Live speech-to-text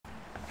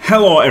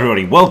Hello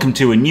everybody, welcome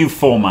to a new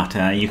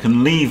format. You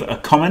can leave a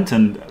comment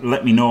and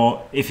let me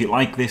know if you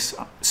like this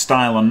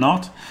style or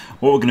not.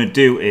 What we're going to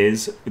do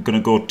is we're going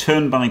to go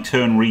turn by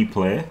turn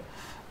replay,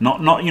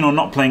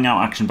 not playing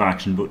out action by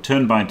action, but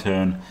turn by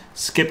turn,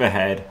 skip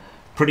ahead,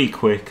 pretty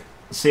quick,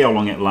 see how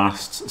long it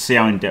lasts, see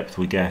how in depth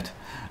we get.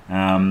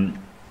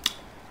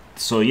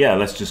 So yeah,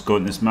 let's just go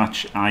in this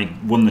match. I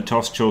won the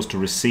toss, chose to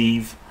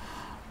receive.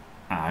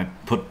 I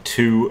put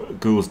 2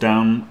 ghouls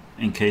down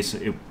in case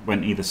it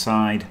went either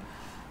side.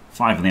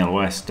 5 in the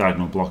LOS,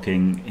 diagonal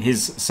blocking.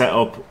 His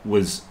setup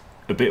was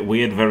a bit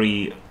weird,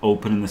 very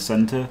open in the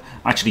centre.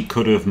 Actually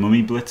could have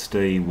mummy blitzed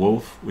a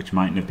wolf, which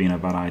mightn't have been a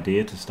bad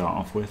idea to start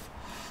off with.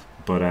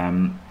 But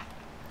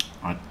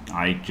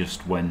I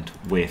just went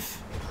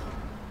with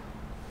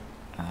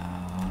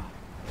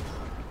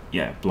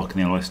yeah,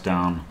 blocking the LOS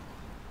down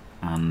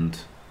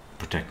and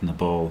protecting the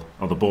ball.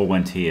 Oh, the ball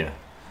went here,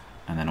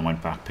 and then I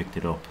went back, picked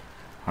it up.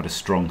 Had a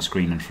strong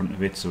screen in front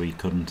of it so he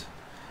couldn't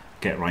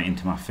get right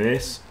into my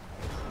face.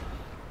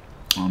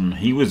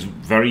 He was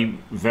very,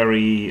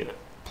 very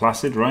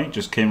placid, right?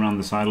 Just came around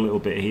the side a little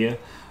bit here.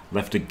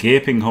 Left a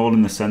gaping hole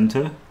in the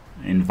centre,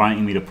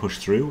 inviting me to push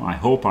through. I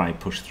hope I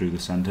pushed through the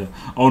centre.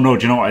 Oh no,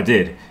 do you know what I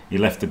did? He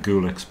left the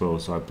ghoul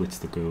exposed, so I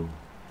blitzed the ghoul.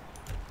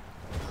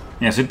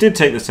 Yeah, so it did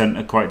take the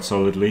centre quite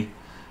solidly.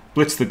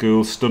 Blitzed the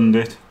ghoul, stunned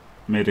it,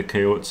 made a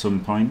KO at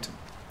some point.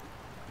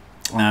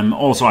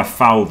 Also, I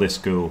fouled this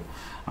ghoul.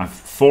 I've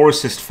 4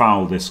 assist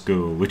fouled this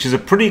ghoul, which is a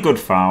pretty good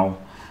foul.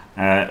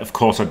 Of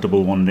course, I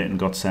double won it and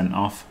got sent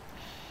off,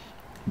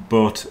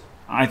 but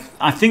I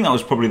think that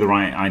was probably the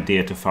right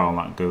idea to foul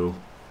that ghoul.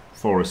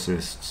 4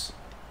 assists,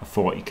 a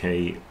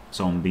 40k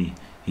zombie.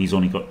 He's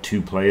only got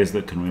 2 players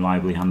that can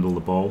reliably handle the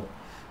ball.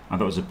 I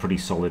thought it was a pretty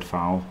solid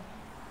foul.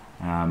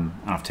 And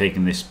I've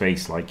taken this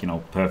space, like, you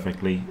know,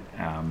 perfectly.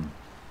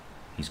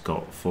 He's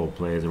got 4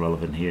 players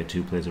irrelevant here,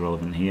 2 players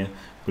irrelevant here,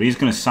 but he's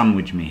going to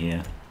sandwich me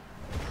here.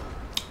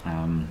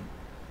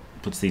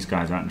 Puts these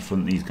guys out in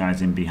front, these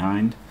guys in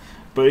behind.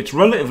 But it's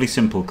relatively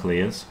simple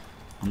clears,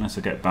 unless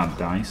I get bad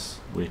dice,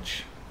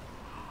 which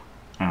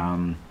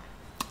I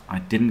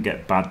didn't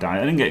get bad dice.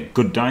 I didn't get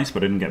good dice,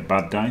 but I didn't get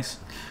bad dice.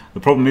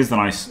 The problem is that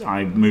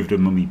I moved a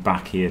mummy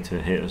back here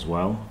to hit as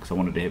well, because I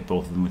wanted to hit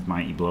both of them with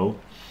Mighty Blow,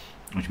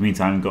 which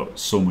means I haven't got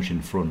so much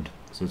in front.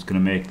 So it's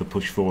going to make the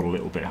push forward a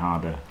little bit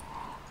harder.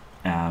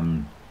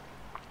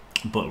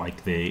 But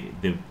like the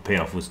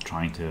payoff was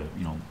trying to,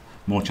 you know,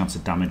 more chance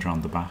of damage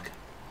around the back.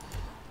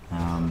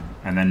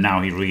 And then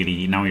now he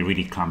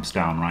really clamps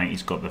down, right?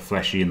 He's got the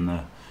fleshy and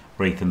the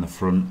wraith in the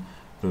front,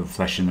 the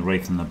flesh and the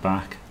wraith in the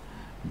back.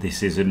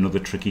 This is another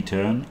tricky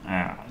turn,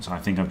 so I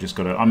think I've just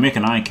got to. I'll make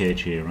an eye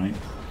cage here, right?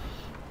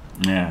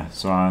 Yeah.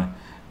 So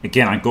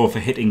again, I go for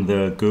hitting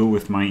the ghoul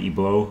with Mighty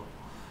Blow.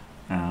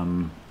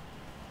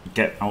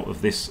 Get out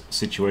of this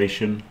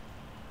situation,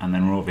 and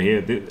then we're over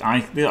here.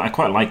 I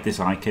quite like this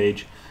eye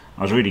cage.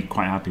 I was really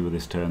quite happy with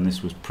this turn.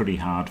 This was pretty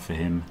hard for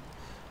him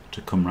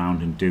to come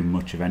round and do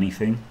much of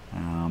anything,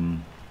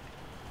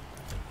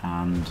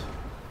 and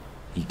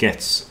he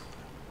gets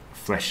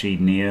fleshy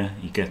near,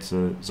 he gets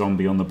a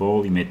zombie on the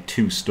ball. He made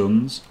 2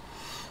 stuns,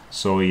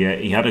 so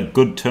he had a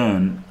good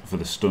turn for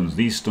the stuns.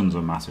 These stuns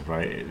are massive,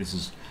 right? This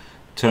is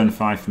turn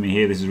 5 for me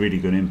here. This is really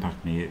going to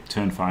impact me.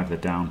 Turn 5 they're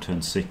down,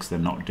 turn 6 they're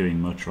not doing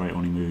much, right?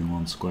 Only moving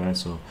 1 square,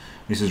 so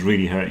this is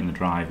really hurting the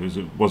drive.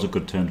 It was a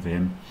good turn for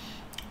him,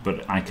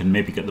 but I can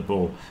maybe get the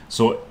ball.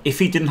 So if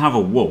he didn't have a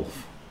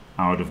wolf,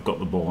 I would have got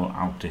the ball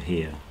out to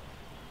here.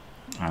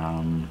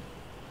 I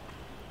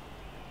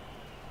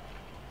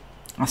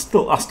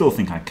still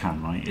think I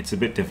can, right? It's a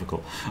bit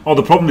difficult. Oh,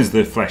 the problem is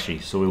the fleshy,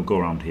 so we'll go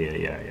around here.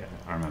 Yeah,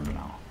 I remember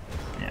now.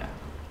 Yeah,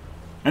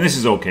 and this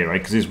is okay, right?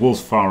 Because his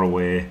wolf's far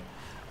away.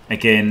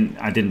 Again,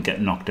 I didn't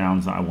get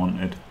knockdowns that I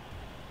wanted.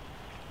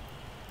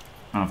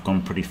 And I've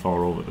gone pretty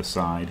far over the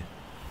side.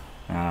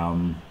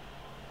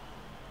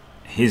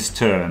 His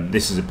turn.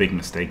 This is a big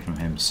mistake from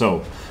him.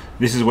 So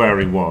this is where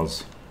he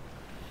was.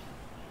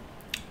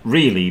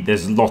 Really,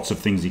 there's lots of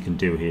things he can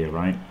do here,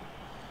 right?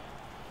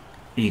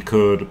 He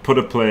could put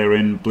a player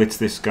in, blitz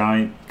this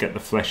guy, get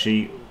the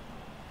fleshy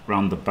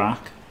round the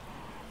back.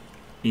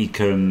 He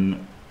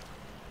can,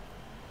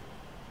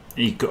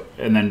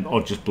 and then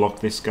or just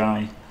block this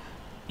guy.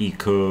 He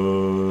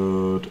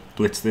could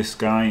blitz this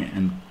guy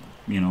and,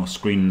 you know,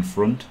 screen in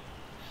front.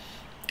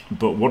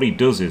 But what he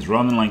does is,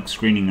 rather than like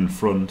screening in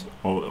front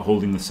or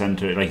holding the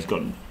center, like he's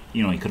got,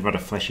 you know, he could have had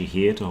a fleshy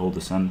here to hold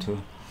the center.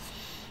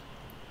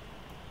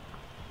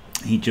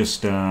 He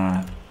just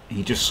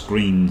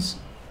screens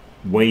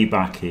way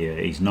back here.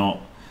 He's not,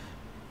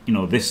 you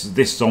know, this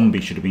zombie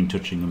should have been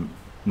touching a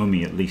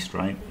mummy at least,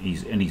 right?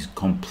 He's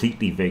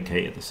completely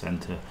vacated the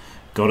center.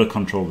 Got to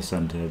control the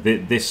center.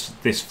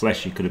 This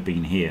fleshy could have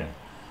been here,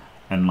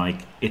 and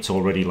like it's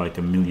already like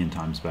a million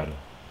times better.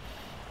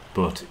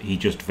 But he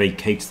just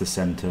vacates the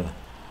center,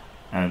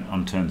 and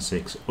on turn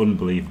 6,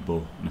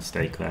 unbelievable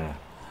mistake there.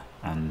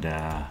 And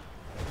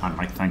I'm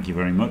like, thank you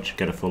very much.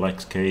 Get a full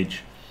X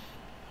cage.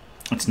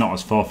 It's not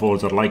as far forward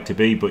as I'd like to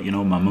be, but you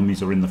know, my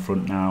mummies are in the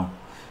front now.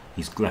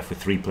 He's left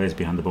with 3 players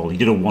behind the ball. He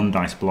did a 1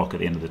 dice block at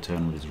the end of the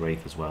turn with his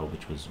Wraith as well,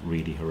 which was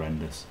really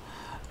horrendous.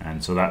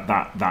 And so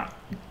that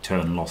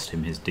turn lost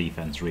him his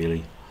defense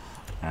really.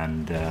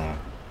 And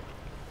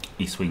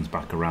he swings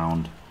back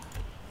around,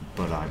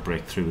 but I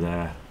break through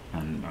there,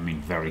 and I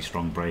mean very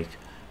strong break.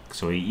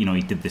 So he, you know,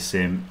 he did the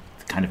same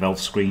kind of elf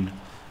screen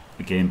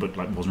again, but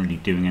like wasn't really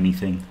doing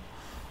anything.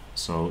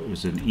 So it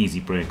was an easy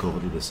break over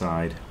to the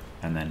side,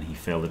 and then he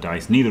failed the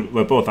dice.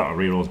 We're both out of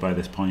rerolls by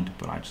this point,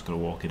 but I just got to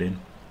walk it in.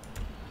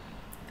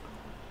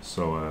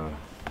 So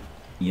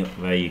yep,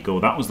 there you go.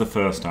 That was the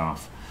first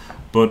half.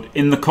 But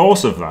in the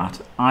course of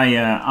that,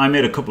 I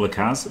made a couple of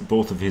Kaz,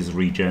 both of his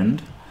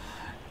regened.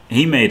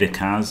 He made a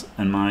Kaz,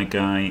 and my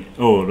guy...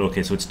 Oh,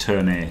 okay, so it's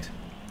turn 8.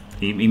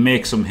 He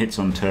makes some hits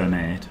on turn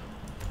 8,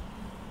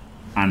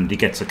 and he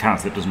gets a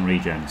Kaz that doesn't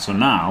regen. So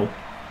now,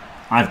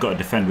 I've got to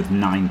defend with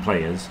 9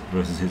 players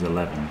versus his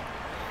 11.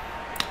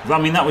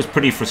 I mean, that was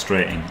pretty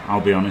frustrating,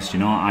 I'll be honest. You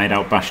know, I had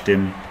outbashed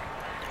him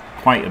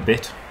quite a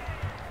bit.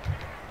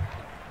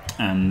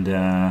 And,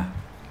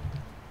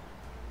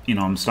 you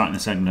know, I'm starting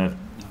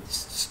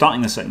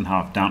the second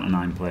half down to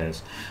 9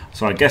 players.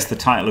 So I guess the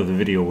title of the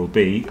video will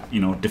be, you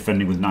know,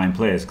 defending with 9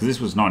 players, because this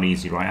was not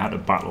easy, right? I had to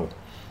battle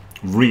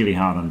really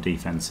hard on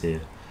defense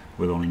here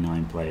with only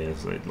 9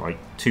 players. Like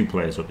 2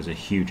 players up is a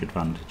huge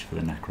advantage for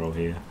the Necro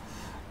here.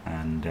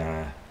 And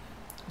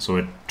so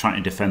we're trying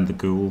to defend the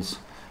ghouls,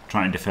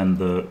 trying to defend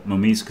the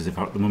mummies, because if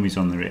the mummies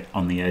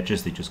on the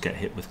edges, they just get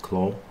hit with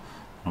claw.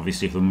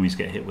 Obviously, if the mummies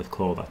get hit with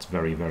claw, that's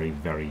very, very,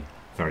 very,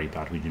 very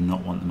bad. We do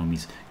not want the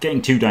mummies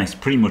getting 2 dice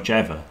pretty much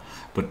ever,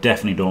 but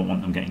definitely don't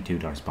want them getting 2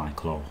 dice by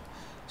claw.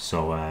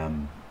 So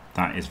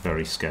that is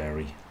very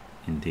scary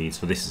indeed.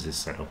 So this is his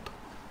setup.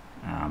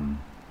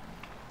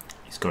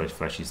 He's got his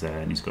fleshies there,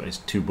 and he's got his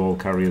 2 ball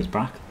carriers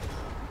back.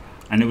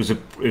 And it was a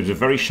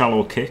very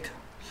shallow kick.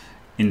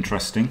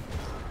 Interesting.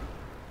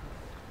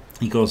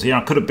 He goes, yeah,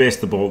 I could have based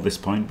the ball at this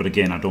point, but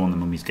again, I don't want the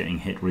mummies getting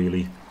hit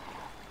really.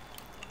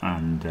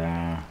 And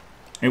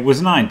it was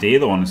an idea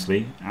though,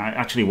 honestly. It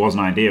actually was an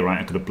idea, right?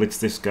 I could have blitzed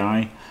this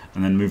guy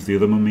and then moved the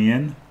other mummy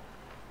in.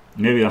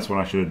 Maybe that's what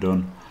I should have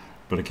done.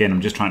 But again,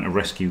 I'm just trying to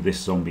rescue this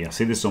zombie. I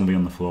see this zombie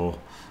on the floor.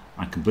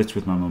 I can blitz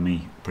with my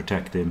mummy,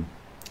 protect him,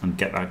 and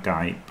get that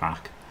guy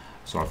back.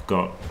 So I've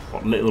got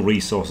what little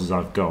resources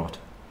I've got,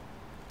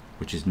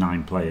 which is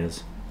 9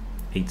 players,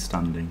 8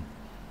 standing.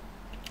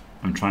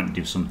 I'm trying to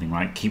do something,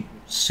 right? Keep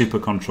super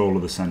control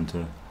of the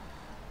centre.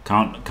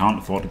 Can't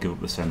afford to give up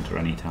the centre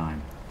any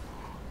time.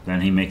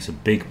 Then he makes a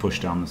big push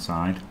down the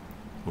side.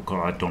 Of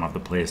course, I don't have the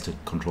players to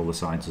control the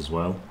sides as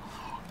well.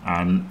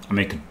 I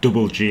make a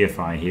double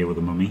GFI here with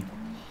a mummy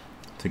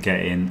to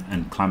get in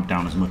and clamp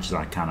down as much as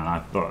I can. And I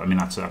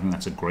think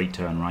that's a great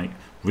turn, right?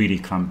 Really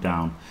clamp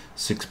down.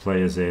 6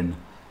 players in,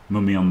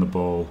 mummy on the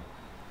ball.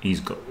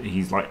 He's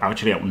like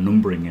actually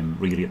outnumbering him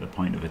really at the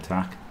point of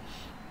attack.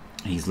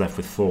 He's left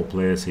with 4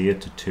 players here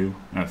to 2.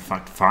 In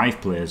fact,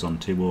 5 players on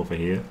 2 over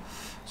here.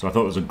 So I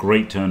thought it was a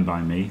great turn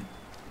by me.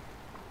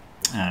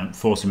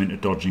 Force him into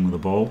dodging with the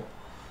ball,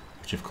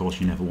 which of course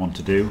you never want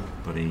to do,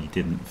 but he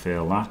didn't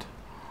fail that.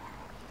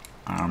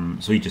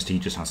 So he just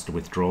has to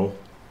withdraw.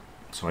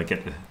 So I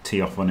get the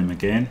tee off on him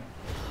again.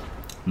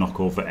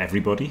 Knock over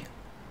everybody.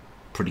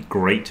 Pretty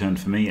great turn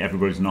for me.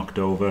 Everybody's knocked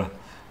over.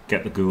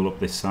 Get the ghoul up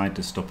this side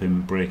to stop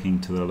him breaking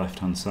to the left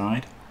hand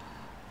side.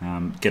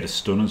 Get a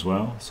stun as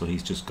well, so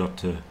he's just got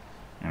to,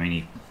 I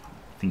mean,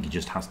 I think he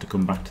just has to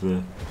come back to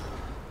the,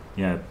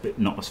 yeah,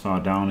 not as far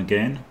down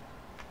again.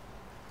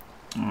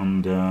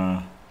 And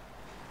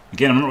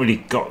again, I've not really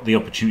got the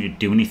opportunity to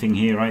do anything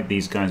here, right?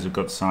 These guys have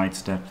got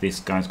sidestep, this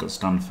guy's got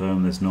stand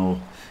firm, there's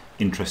no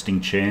interesting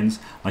chains.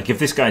 Like if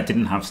this guy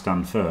didn't have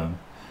stand firm,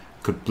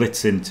 could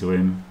blitz into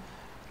him,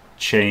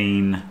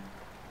 chain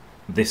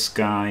this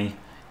guy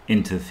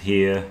into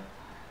here,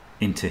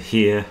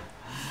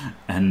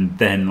 and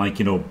then, like,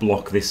 you know,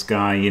 block this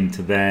guy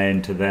into there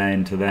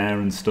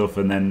and stuff,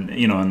 and then,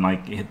 you know, and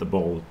like hit the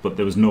ball. But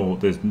there's no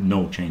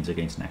chains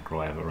against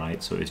Necro ever,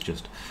 right? So it's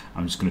just,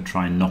 I'm just going to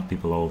try and knock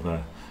people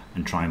over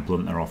and try and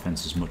blunt their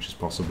offense as much as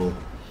possible.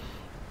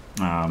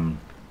 So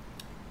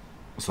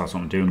that's what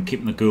I'm doing.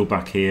 Keeping the ghoul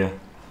back here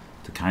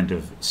to kind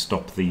of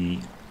stop the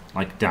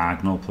like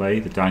diagonal play.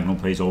 The diagonal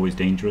play is always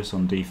dangerous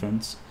on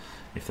defense.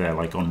 If they're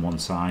like on one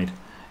side,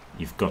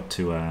 you've got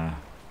to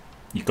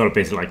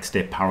basically like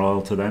stay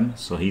parallel to them.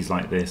 So he's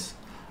like this,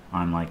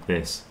 I'm like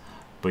this,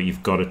 but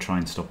you've got to try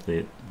and stop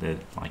the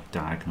like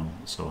diagonal.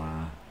 So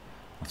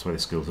that's why the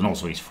skills, and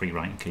also he's free,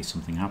 right, in case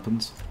something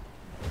happens.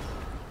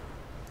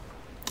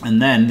 And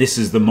then this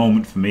is the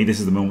moment for me. This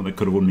is the moment that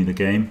could have won me the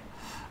game.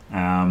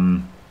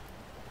 I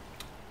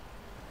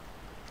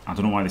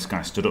don't know why this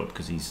guy stood up,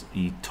 because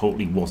he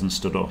totally wasn't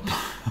stood up.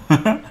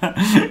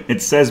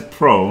 It says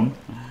prone,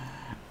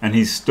 and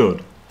he's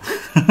stood.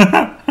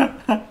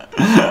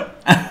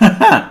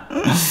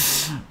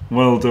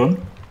 Well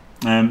done.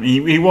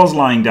 He was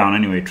lying down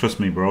anyway, trust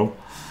me, bro.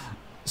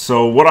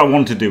 So what I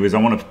want to do is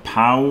I want to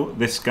pow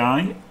this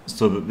guy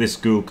so that this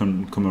ghoul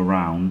can come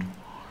around,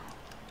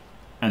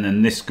 and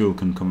then this ghoul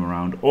can come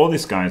around, or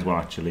this guy as well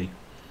actually.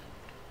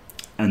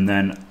 and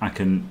then I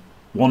can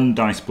one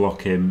dice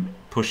block him,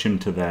 push him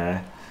to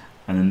there,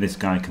 and then this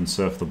guy can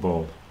surf the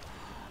ball.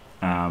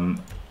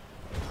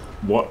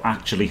 What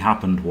actually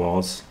happened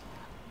was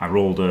I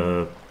rolled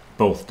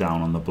both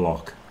down on the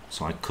block,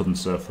 so I couldn't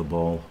surf the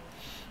ball.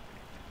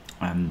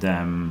 And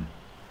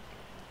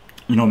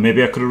you know,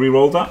 maybe I could have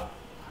re-rolled that,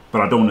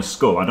 but I don't want to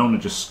skull. I don't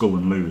want to just skull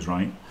and lose,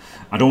 right?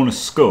 I don't want to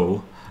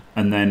skull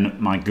and then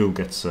my ghoul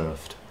gets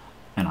surfed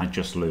and I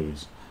just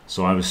lose.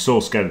 So I was so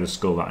scared of the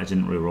skull that I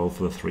didn't re-roll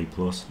for the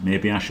 3+.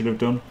 Maybe I should have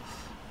done,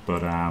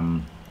 but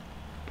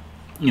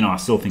you know, I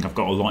still think I've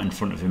got a lot in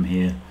front of him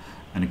here.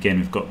 And again,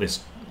 we've got this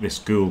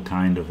ghoul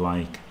kind of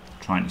like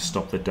trying to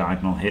stop the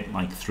diagonal hit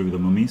like through the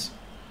mummies.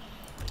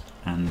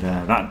 And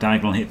that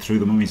diagonal hit through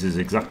the mummies is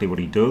exactly what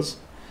he does.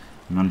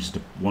 He manages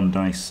to one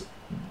dice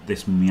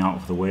this mummy out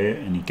of the way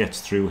and he gets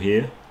through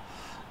here.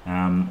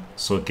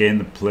 So again,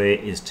 the play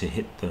is to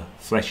hit the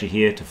flesher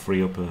here to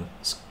free up a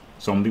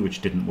zombie,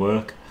 which didn't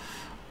work.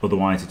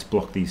 Otherwise it's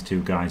blocked these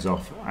two guys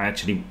off.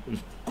 It was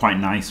quite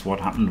nice. What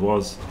happened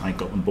was I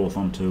got them both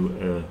onto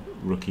a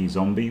rookie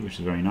zombie, which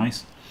is very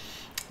nice,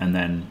 and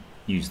then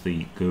used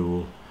the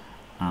ghoul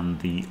and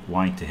the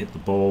white to hit the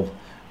ball.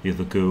 The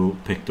other ghoul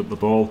picked up the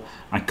ball.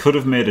 I could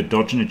have made a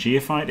dodge and a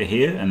geofighter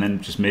here, and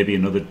then just maybe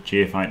another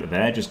geofighter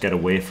there, just get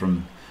away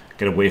from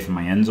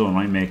my end zone.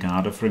 Might make it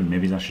harder for him.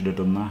 Maybe I should have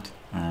done that.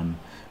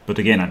 But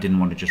again, I didn't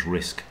want to just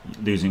risk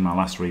losing my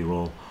last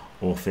reroll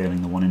or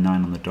failing the 1 in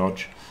 9 on the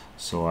dodge.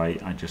 So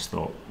I just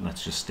thought,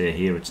 let's just stay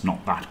here. It's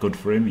not that good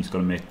for him. He's got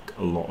to make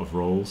a lot of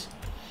rolls.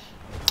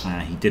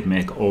 He did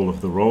make all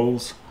of the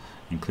rolls,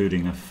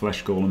 including a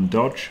flesh golem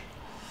dodge.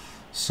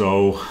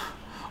 So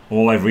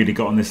all I've really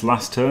got on this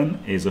last turn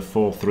is a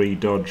 4-3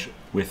 dodge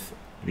with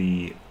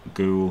the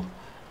ghoul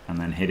and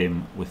then hit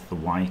him with the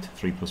white,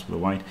 3+ with the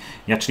white.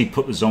 He actually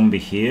put the zombie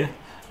here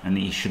and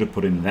he should have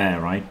put him there,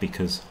 right?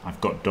 Because I've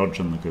got dodge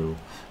on the ghoul.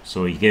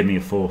 So he gave me a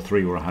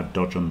 4-3 where I had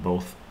dodge on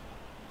both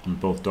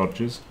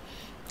dodges.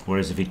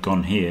 Whereas if he'd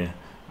gone here,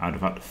 I'd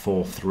have had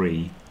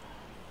 4-3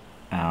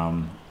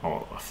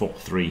 or a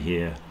 4-3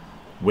 here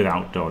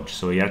without dodge.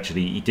 So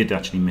he did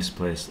actually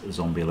misplace the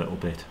zombie a little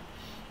bit.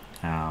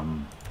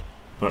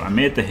 But I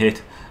made the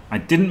hit. I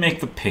didn't make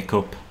the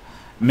pickup.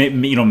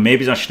 You know,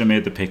 maybe I should have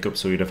made the pickup,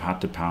 so he'd have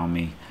had to pound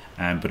me.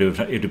 But it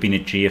would have been a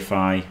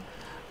GFI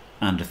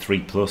and a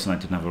 3+, and I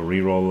didn't have a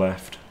reroll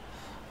left.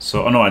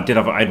 So, oh no, I did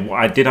have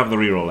the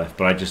reroll left,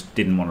 but I just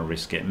didn't want to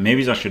risk it.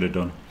 Maybe I should have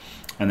done.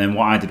 And then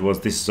what I did was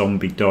this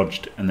zombie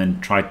dodged and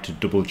then tried to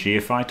double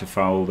GFI to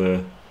foul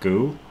the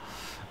ghoul.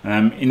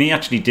 And he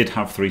actually did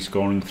have 3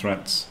 scoring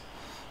threats.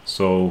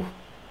 So,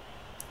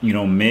 you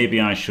know, maybe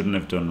I shouldn't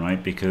have done,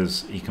 right?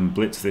 Because he can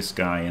blitz this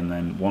guy and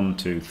then 1,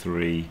 2,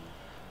 3,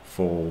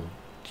 4.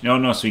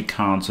 No, so he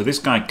can't. So this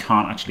guy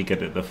can't actually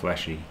get at the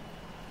fleshy.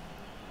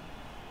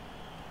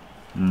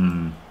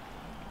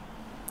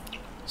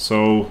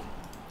 So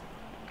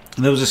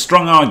there was a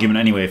strong argument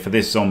anyway for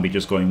this zombie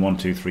just going 1,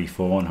 2, 3,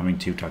 4 and having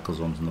 2 tackle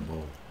zones in the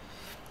ball.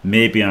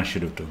 Maybe I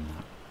should have done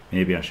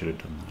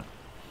that.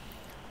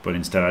 But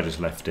instead I just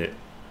left it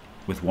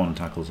with 1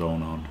 tackle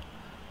zone on.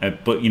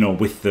 But you know,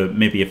 with the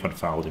maybe if I'd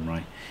fouled him,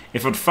 right?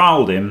 If I'd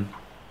fouled him,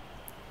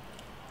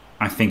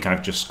 I think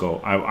I've just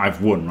scored.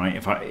 I've won, right?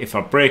 If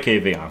I break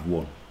AV, I've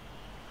won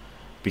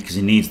because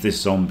he needs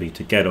this zombie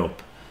to get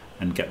up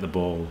and get the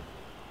ball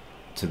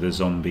to the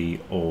zombie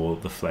or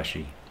the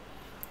fleshy,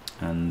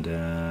 and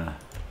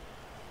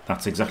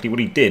that's exactly what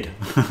he did.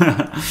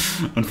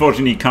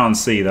 Unfortunately, you can't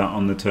see that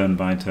on the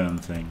turn-by-turn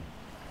thing.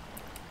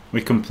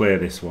 We can play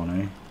this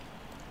one, eh?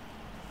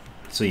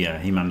 So yeah,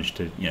 he managed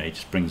to. Yeah, he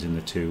just brings in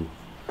the two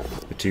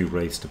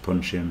wraiths to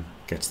punch him.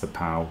 Gets the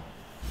POW.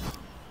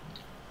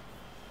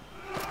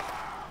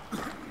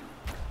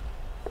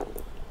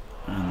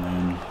 And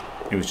then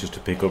it was just a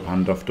pick up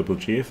handoff double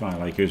GFI.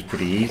 Like, it was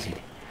pretty easy.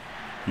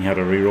 He had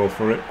a reroll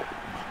for it.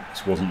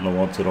 This wasn't low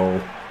odds at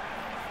all.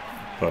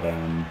 But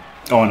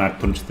oh, and I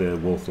punched the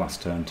wolf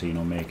last turn to, you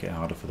know, make it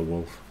harder for the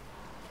wolf.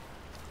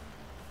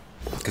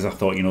 Because I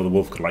thought, you know, the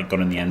wolf could like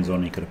gone in the end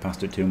zone, he could have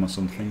passed it to him or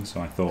something.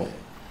 So I thought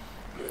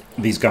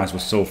these guys were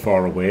so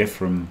far away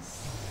from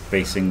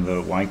facing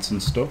the whites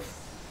and stuff.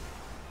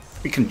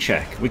 We can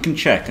check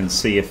and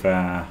see if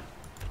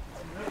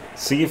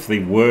they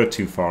were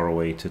too far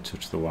away to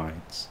touch the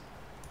whites.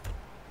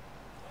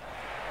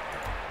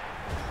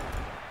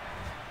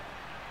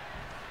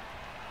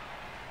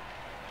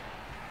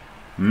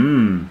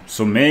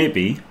 So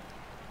maybe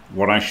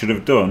what I should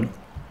have done,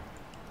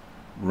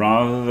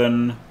 rather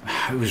than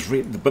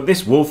but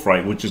this wolf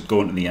right would just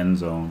go into the end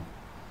zone.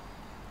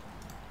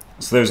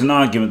 So there's an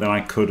argument that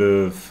I could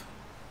have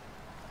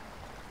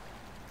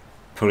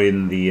put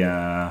in the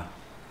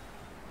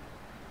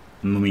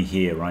mummy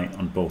here, right,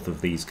 on both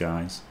of these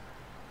guys.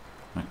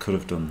 I could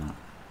have done that.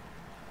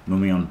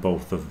 Mummy on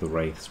both of the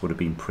wraiths would have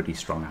been pretty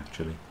strong,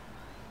 actually.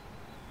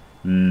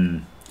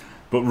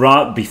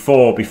 But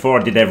before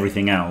I did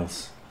everything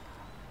else,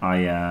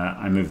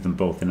 I moved them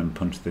both in and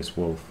punched this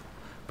wolf.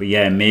 But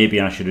yeah, maybe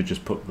I should have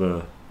just put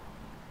the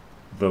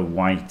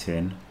white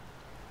in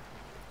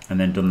and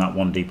then done that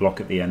 1D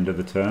block at the end of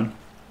the turn.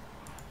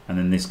 and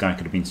then this guy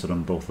could have been stood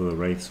on both of the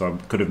wraiths, so I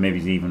could have maybe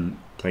even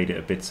played it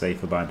a bit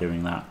safer by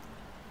doing that.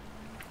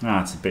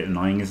 It's a bit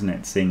annoying, isn't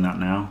it, seeing that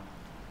now?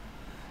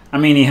 I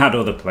mean, he had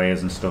other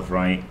players and stuff,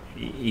 right?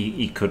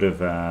 He could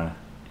have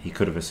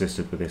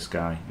assisted with this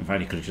guy. In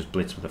fact, he could have just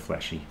blitzed with a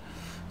fleshy,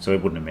 so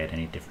it wouldn't have made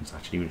any difference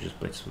actually. He would have just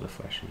blitzed with a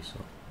fleshy.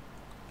 So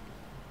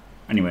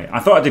anyway, I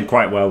thought I did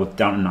quite well with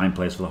down to 9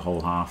 players for the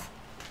whole half.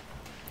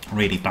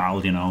 Really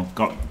battled, you know,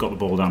 got the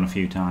ball down a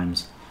few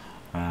times.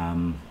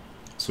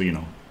 So you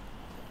know,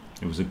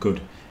 it was a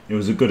good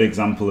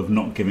example of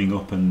not giving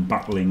up and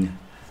battling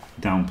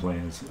down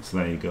players. So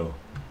there you go.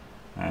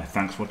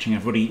 Thanks for watching,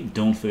 everybody.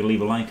 Don't forget to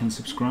leave a like and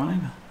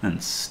subscribe,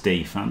 and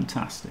stay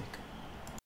fantastic.